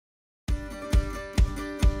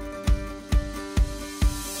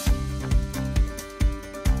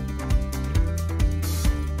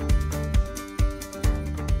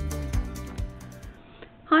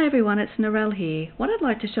Hi everyone, it's Narelle here. What I'd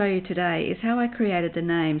like to show you today is how I created the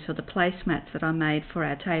names for the placemats that I made for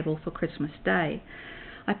our table for Christmas Day.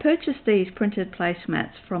 I purchased these printed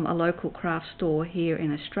placemats from a local craft store here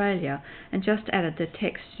in Australia and just added the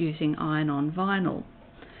text using iron-on vinyl.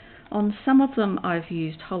 On some of them I've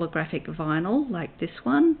used holographic vinyl like this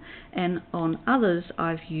one, and on others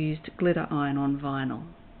I've used glitter iron-on vinyl.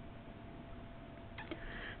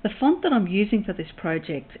 The font that I'm using for this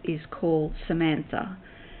project is called Samantha.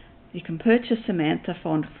 You can purchase Samantha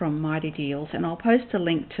Font from Mighty Deals, and I'll post a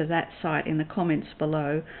link to that site in the comments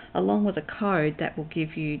below, along with a code that will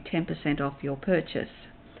give you 10% off your purchase.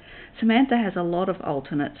 Samantha has a lot of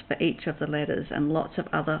alternates for each of the letters and lots of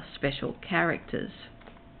other special characters.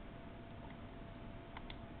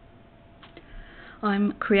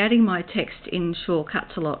 I'm creating my text in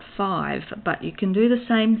SCAL5, but you can do the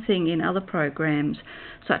same thing in other programs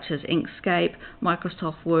such as Inkscape,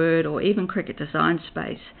 Microsoft Word, or even Cricut Design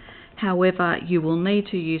Space. However, you will need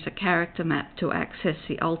to use a character map to access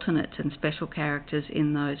the alternates and special characters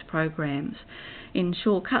in those programs. In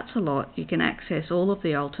SCAL5, you can access all of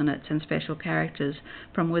the alternates and special characters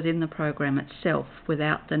from within the program itself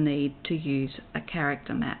without the need to use a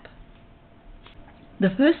character map.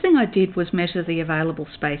 The first thing I did was measure the available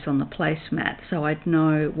space on the placemat so I'd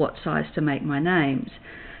know what size to make my names.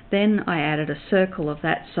 Then I added a circle of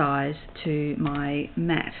that size to my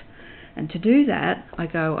mat. And to do that, I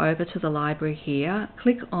go over to the library here,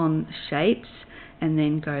 click on Shapes, and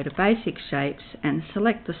then go to Basic Shapes and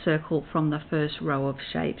select the circle from the first row of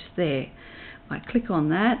shapes there. I click on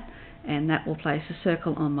that, and that will place a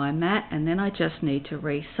circle on my mat, and then I just need to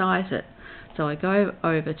resize it. So I go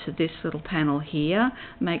over to this little panel here,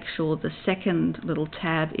 make sure the second little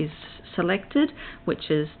tab is selected,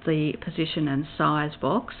 which is the position and size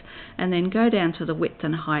box, and then go down to the width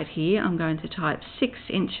and height here. I'm going to type 6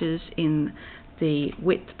 inches in the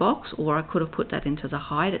width box, or I could have put that into the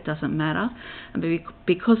height, it doesn't matter. And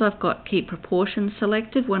because I've got Keep Proportions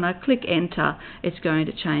selected, when I click Enter, it's going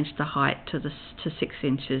to change the height to 6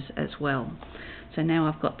 inches as well. So now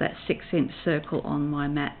I've got that 6-inch circle on my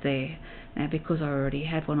mat there. Now because I already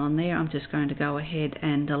had one on there, I'm just going to go ahead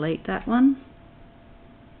and delete that one.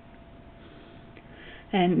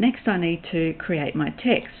 And next I need to create my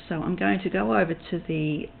text. So I'm going to go over to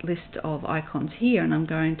the list of icons here, and I'm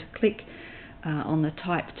going to click on the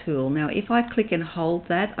Type tool. Now if I click and hold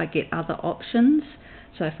that, I get other options.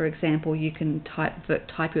 So for example, you can type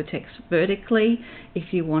your text vertically.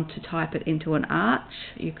 If you want to type it into an arch,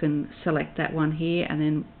 you can select that one here, and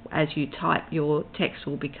then as you type, your text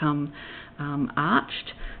will become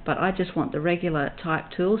arched. But I just want the regular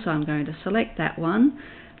Type tool, so I'm going to select that one.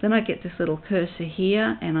 Then I get this little cursor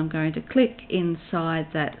here, and I'm going to click inside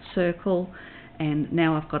that circle, and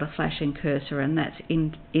now I've got a flashing cursor, and that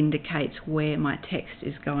indicates where my text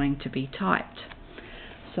is going to be typed.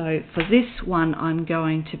 So for this one, I'm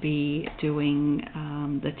going to be doing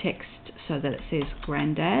the text so that it says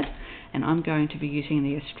Grandad, and I'm going to be using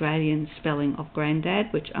the Australian spelling of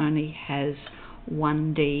Grandad, which only has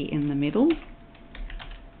one D in the middle.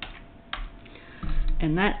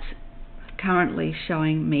 And that's currently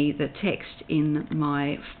showing me the text in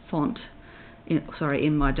my font,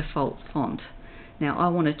 in my default font. Now I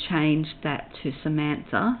want to change that to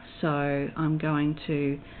Samantha, so I'm going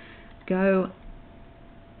to go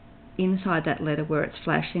inside that letter where it's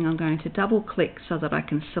flashing. I'm going to double click so that I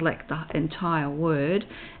can select the entire word,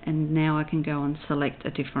 and now I can go and select a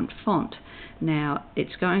different font. Now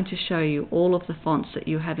it's going to show you all of the fonts that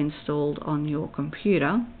you have installed on your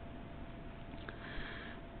computer,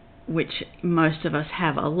 which most of us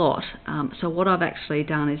have a lot. So what I've actually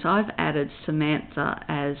done is I've added Samantha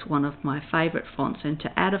as one of my favorite fonts, and to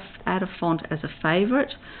add a font as a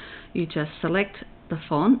favorite, you just select the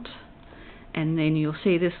font, and then you'll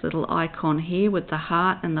see this little icon here with the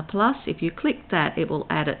heart and the plus. If you click that, it will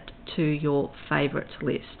add it to your favorites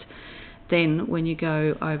list. Then when you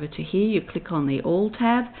go over to here, you click on the All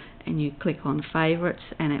tab and you click on Favorites,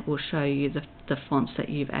 and it will show you the fonts that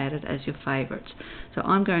you've added as your favorites. So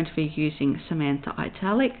I'm going to be using Samantha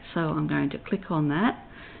Italic, so I'm going to click on that,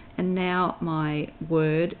 and now my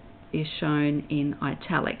word is shown in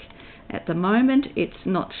italic. At the moment it's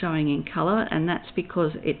not showing in color, and that's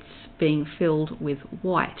because it's being filled with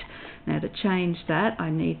white. Now to change that,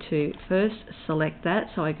 I need to first select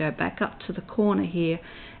that, so I go back up to the corner here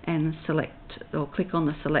and select or click on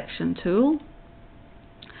the Selection tool,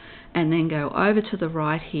 and then go over to the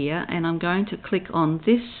right here, and I'm going to click on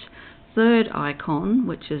this third icon,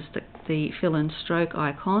 which is the fill and stroke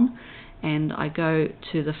icon, and I go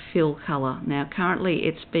to the fill color. Now currently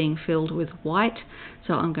it's being filled with white,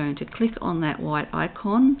 so I'm going to click on that white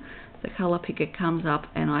icon, the colour picker comes up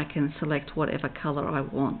and I can select whatever colour I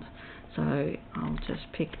want. So I'll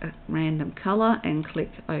just pick a random colour and click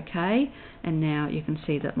OK, and now you can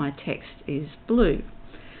see that my text is blue.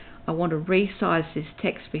 I want to resize this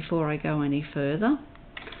text before I go any further.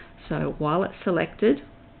 So while it's selected,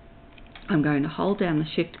 I'm going to hold down the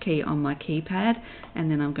Shift key on my keypad,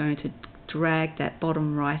 and then I'm going to drag that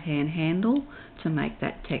bottom right hand handle to make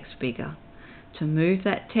that text bigger. To move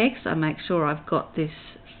that text, I make sure I've got this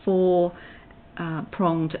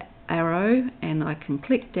 4-pronged arrow, and I can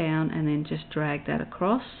click down and then just drag that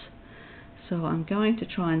across. So I'm going to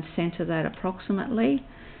try and center that approximately,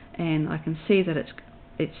 and I can see that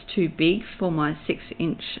it's too big for my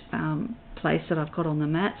 6-inch place that I've got on the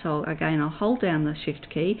mat. So again, I'll hold down the Shift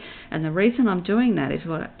key, and the reason I'm doing that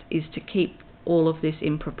is to keep all of this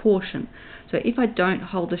in proportion. So if I don't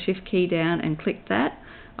hold the Shift key down and click that,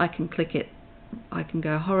 I can click it. I can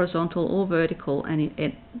go horizontal or vertical, and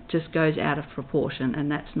it just goes out of proportion, and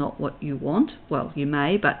that's not what you want. Well, you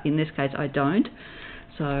may, but in this case I don't.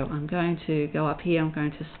 So I'm going to go up here, I'm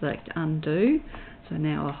going to select undo. So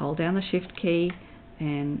now I'll hold down the Shift key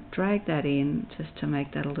and drag that in just to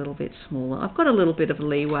make that a little bit smaller. I've got a little bit of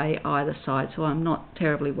leeway either side, so I'm not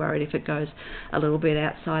terribly worried if it goes a little bit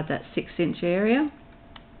outside that 6-inch area.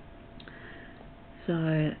 So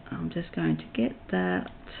I'm just going to get that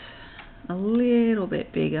a little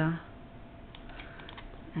bit bigger,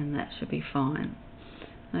 and that should be fine.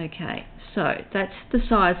 Okay, so that's the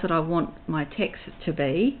size that I want my text to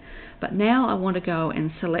be, but now I want to go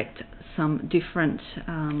and select some different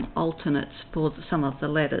alternates for some of the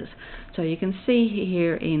letters. So you can see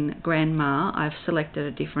here in Grandma I've selected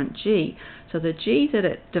a different G. So the G that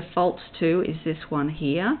it defaults to is this one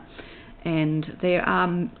here, and there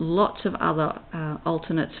are lots of other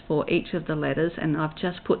alternates for each of the letters, and I've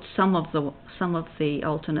just put some of the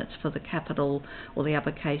alternates for the capital or the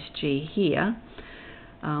uppercase G here,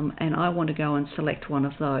 and I want to go and select one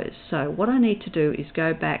of those. So what I need to do is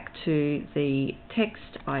go back to the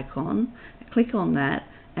text icon, click on that,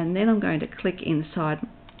 and then I'm going to click inside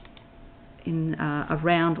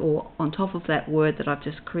around or on top of that word that I've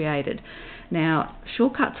just created. Now,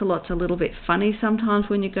 shortcuts are a little bit funny sometimes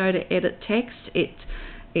when you go to edit text. It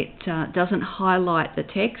doesn't highlight the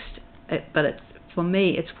text, but for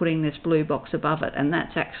me it's putting this blue box above it, and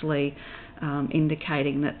that's actually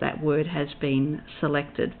indicating that that word has been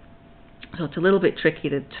selected. So it's a little bit tricky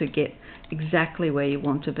to get exactly where you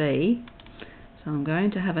want to be. So I'm going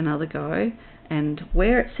to have another go, and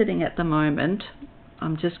where it's sitting at the moment,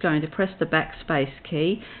 I'm just going to press the backspace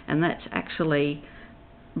key, and that's actually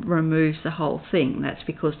removes the whole thing. That's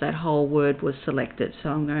because that whole word was selected. So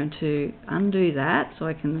I'm going to undo that, so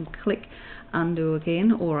I can click undo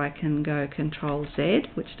again, or I can go Control Z,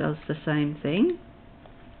 which does the same thing.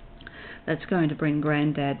 That's going to bring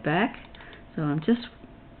Grandad back.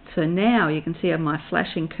 So now you can see my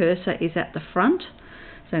flashing cursor is at the front.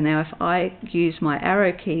 So now if I use my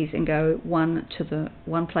arrow keys and go one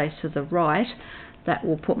place to the right, that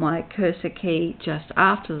will put my cursor key just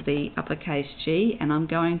after the uppercase G, and I'm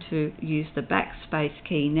going to use the backspace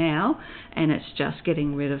key now, and it's just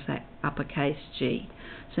getting rid of that uppercase G.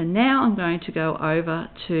 So now I'm going to go over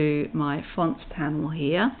to my fonts panel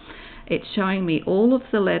here. It's showing me all of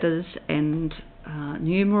the letters and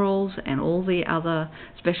numerals and all the other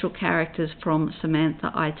special characters from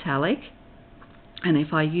Samantha Italic. And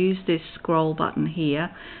if I use this scroll button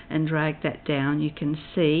here and drag that down, you can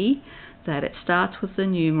see that it starts with the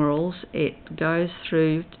numerals, it goes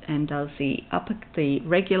through and does the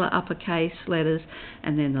regular uppercase letters,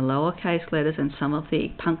 and then the lowercase letters and some of the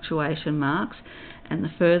punctuation marks. And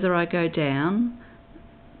the further I go down,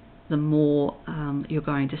 the more you're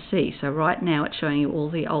going to see. So right now it's showing you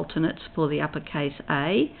all the alternates for the uppercase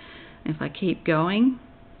A. If I keep going,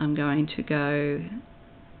 I'm going to go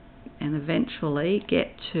and eventually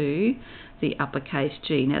get to the uppercase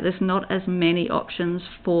G. Now there's not as many options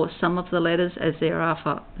for some of the letters as there are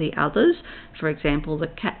for the others. For example,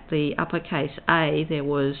 the uppercase A, there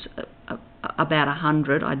was about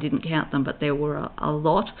 100. I didn't count them, but there were a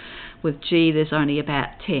lot. With G, there's only about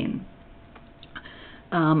 10.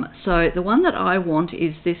 So the one that I want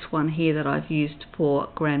is this one here that I've used for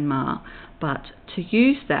Grandma. But to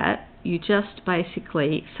use that, you just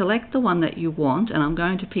basically select the one that you want, and I'm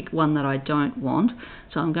going to pick one that I don't want.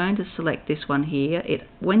 So I'm going to select this one here.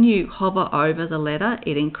 When you hover over the letter,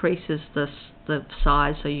 it increases the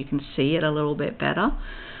size so you can see it a little bit better.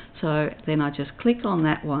 So then I just click on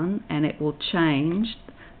that one, and it will change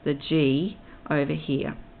the G over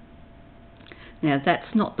here. Now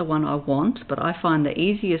that's not the one I want, but I find the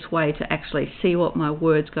easiest way to actually see what my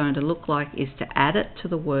word's going to look like is to add it to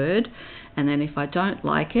the word, and then if I don't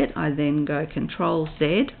like it, I then go Control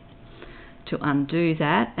Z to undo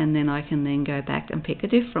that, and then I can then go back and pick a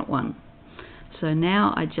different one. So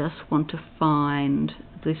now I just want to find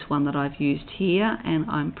this one that I've used here, and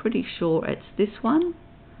I'm pretty sure it's this one,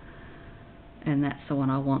 and that's the one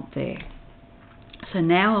I want there. So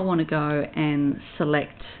now I want to go and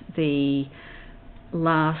select the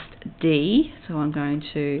last D, so I'm going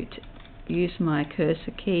to use my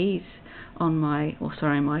cursor keys on my,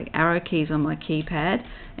 my arrow keys on my keypad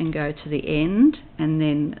and go to the end and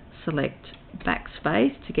then select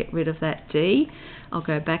backspace to get rid of that D. I'll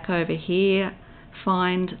go back over here,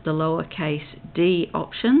 find the lowercase d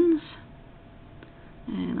options,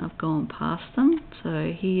 and I've gone past them,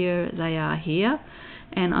 so here they are here,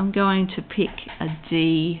 and I'm going to pick a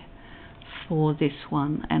D for this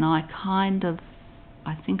one, and I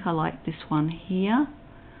think I like this one here.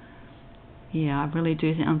 Yeah, I really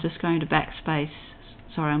do think I'm just going to backspace,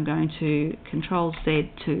 I'm going to Control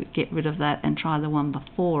Z to get rid of that and try the one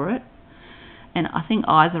before it, and I think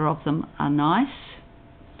either of them are nice.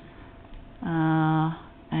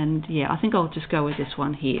 And yeah, I think I'll just go with this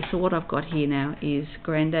one here. So what I've got here now is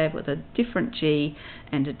Grandad with a different G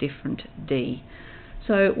and a different D.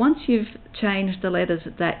 So once you've changed the letters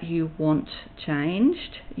that you want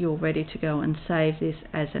changed, you're ready to go and save this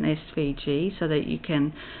as an SVG so that you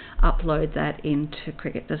can upload that into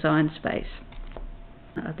Cricut Design Space.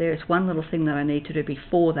 There's one little thing that I need to do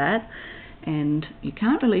before that, and you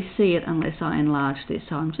can't really see it unless I enlarge this,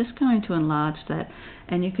 so I'm just going to enlarge that,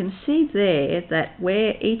 and you can see there that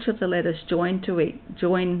where each of the letters join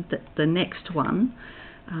the next one,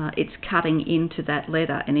 it's cutting into that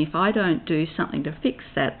letter, and if I don't do something to fix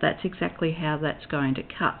that, that's exactly how that's going to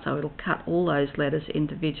cut, so it'll cut all those letters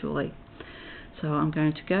individually. So I'm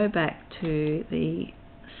going to go back to the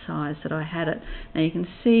size that I had it. Now you can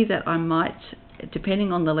see that I might,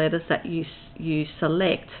 depending on the letters that you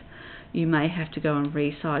select, you may have to go and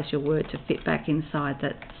resize your word to fit back inside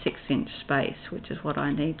that 6-inch space, which is what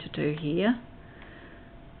I need to do here.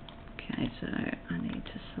 Okay, so I need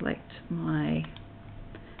to select my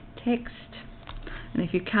text, and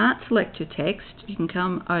if you can't select your text, you can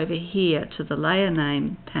come over here to the layer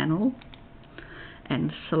name panel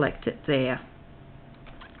and select it there.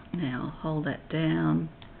 Now hold that down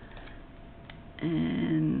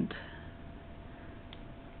and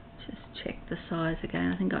just check the size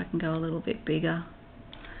again. I think I can go a little bit bigger.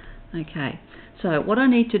 Okay, so what I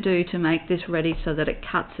need to do to make this ready so that it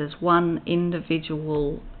cuts as one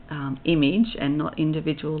individual image and not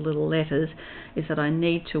individual little letters is that I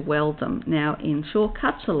need to weld them. Now in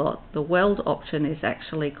SCAL5, the weld option is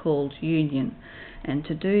actually called Union, and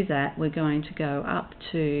to do that we're going to go up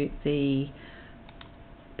to the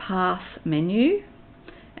Path menu,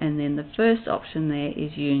 and then the first option there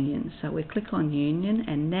is Union. So we click on Union,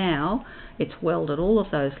 and now it's welded all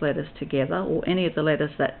of those letters together, or any of the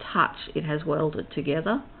letters that touch it has welded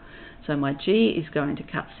together. So my G is going to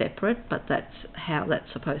cut separate, but that's how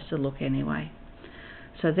that's supposed to look anyway.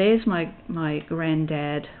 So there's my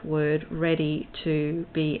Grandad word ready to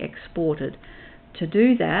be exported. To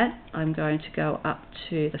do that, I'm going to go up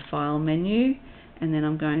to the File menu, and then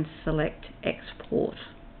I'm going to select Export.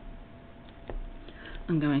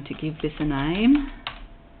 I'm going to give this a name,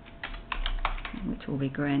 which will be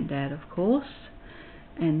Grandad, of course,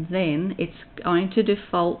 and then it's going to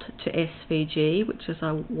default to SVG, which is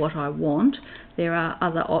what I want. There are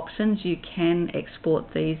other options. You can export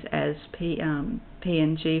these as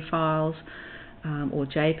PNG files or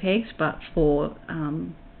JPEGs, but for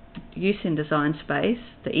use in Design Space,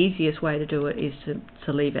 the easiest way to do it is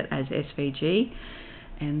to leave it as SVG,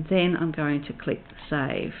 and then I'm going to click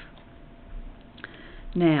Save.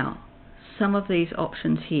 Now, some of these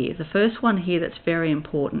options here. The first one here that's very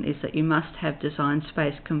important is that you must have Design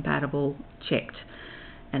Space compatible checked,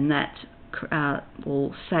 and that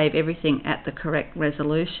will save everything at the correct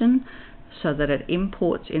resolution so that it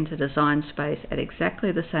imports into Design Space at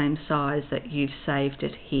exactly the same size that you've saved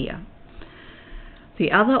it here.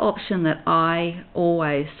 The other option that I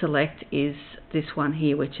always select is this one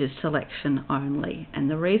here, which is Selection Only, and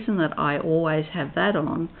the reason that I always have that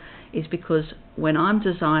on is because when I'm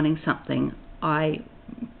designing something, I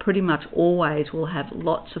pretty much always will have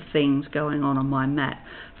lots of things going on my mat.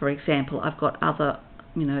 For example, I've got other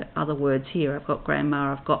words here. I've got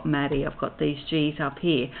grandma, I've got Maddie, I've got these G's up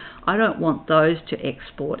here. I don't want those to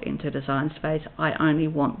export into Design Space. I only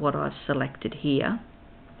want what I've selected here.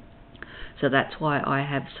 So that's why I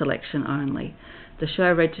have Selection Only. The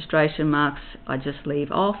show registration marks I just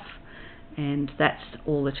leave off, and that's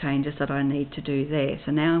all the changes that I need to do there.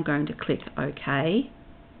 So now I'm going to click OK.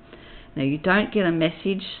 Now you don't get a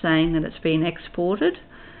message saying that it's been exported,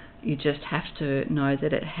 you just have to know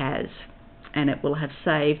that it has, and it will have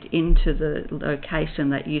saved into the location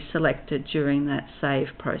that you selected during that save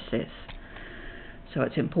process. So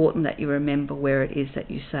it's important that you remember where it is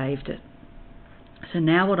that you saved it. So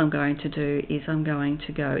now what I'm going to do is I'm going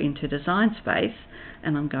to go into Design Space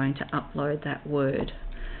and I'm going to upload that word.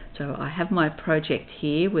 So I have my project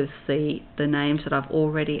here with the names that I've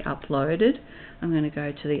already uploaded. I'm going to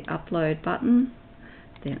go to the Upload button,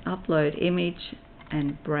 then Upload Image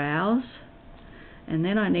and Browse, and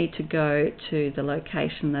then I need to go to the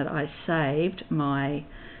location that I saved my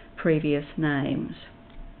previous names.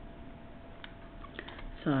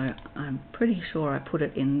 So I'm pretty sure I put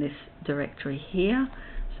it in this directory here.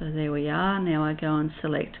 So there we are. Now I go and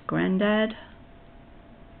select Grandad,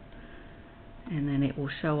 and then it will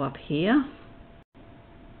show up here.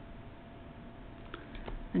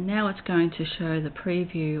 And now it's going to show the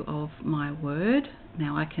preview of my Word.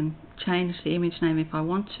 Now I can change the image name if I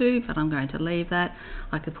want to, but I'm going to leave that.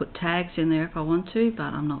 I could put tags in there if I want to, but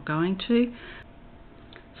I'm not going to.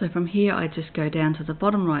 So from here I just go down to the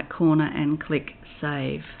bottom right corner and click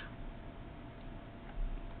Save.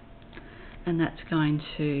 And that's going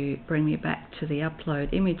to bring me back to the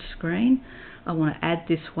Upload Image screen. I want to add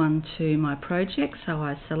this one to my project, so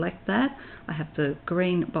I select that. I have the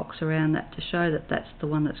green box around that to show that that's the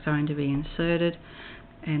one that's going to be inserted.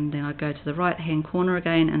 And then I go to the right hand corner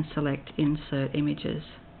again and select Insert Images.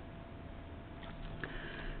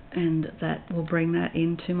 And that will bring that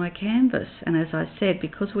into my canvas. And as I said,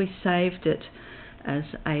 because we saved it as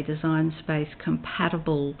a Design Space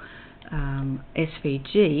compatible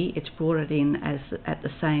SVG, it's brought it in as at the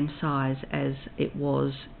same size as it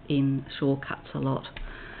was in Shortcuts a lot.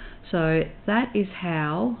 So that is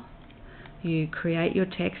how you create your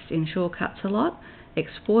text in Shortcuts a lot,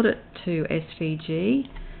 export it to SVG,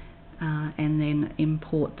 and then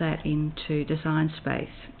import that into Design Space.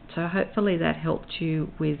 So hopefully that helped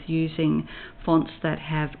you with using fonts that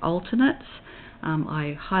have alternates.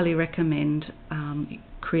 I highly recommend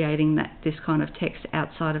creating this kind of text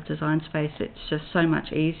outside of Design Space. It's just so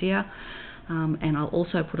much easier. And I'll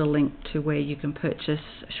also put a link to where you can purchase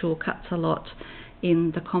Shortcuts a lot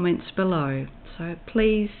in the comments below. So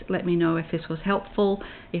please let me know if this was helpful.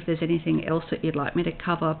 If there's anything else that you'd like me to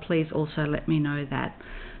cover, please also let me know that.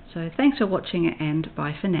 So thanks for watching, and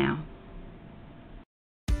bye for now.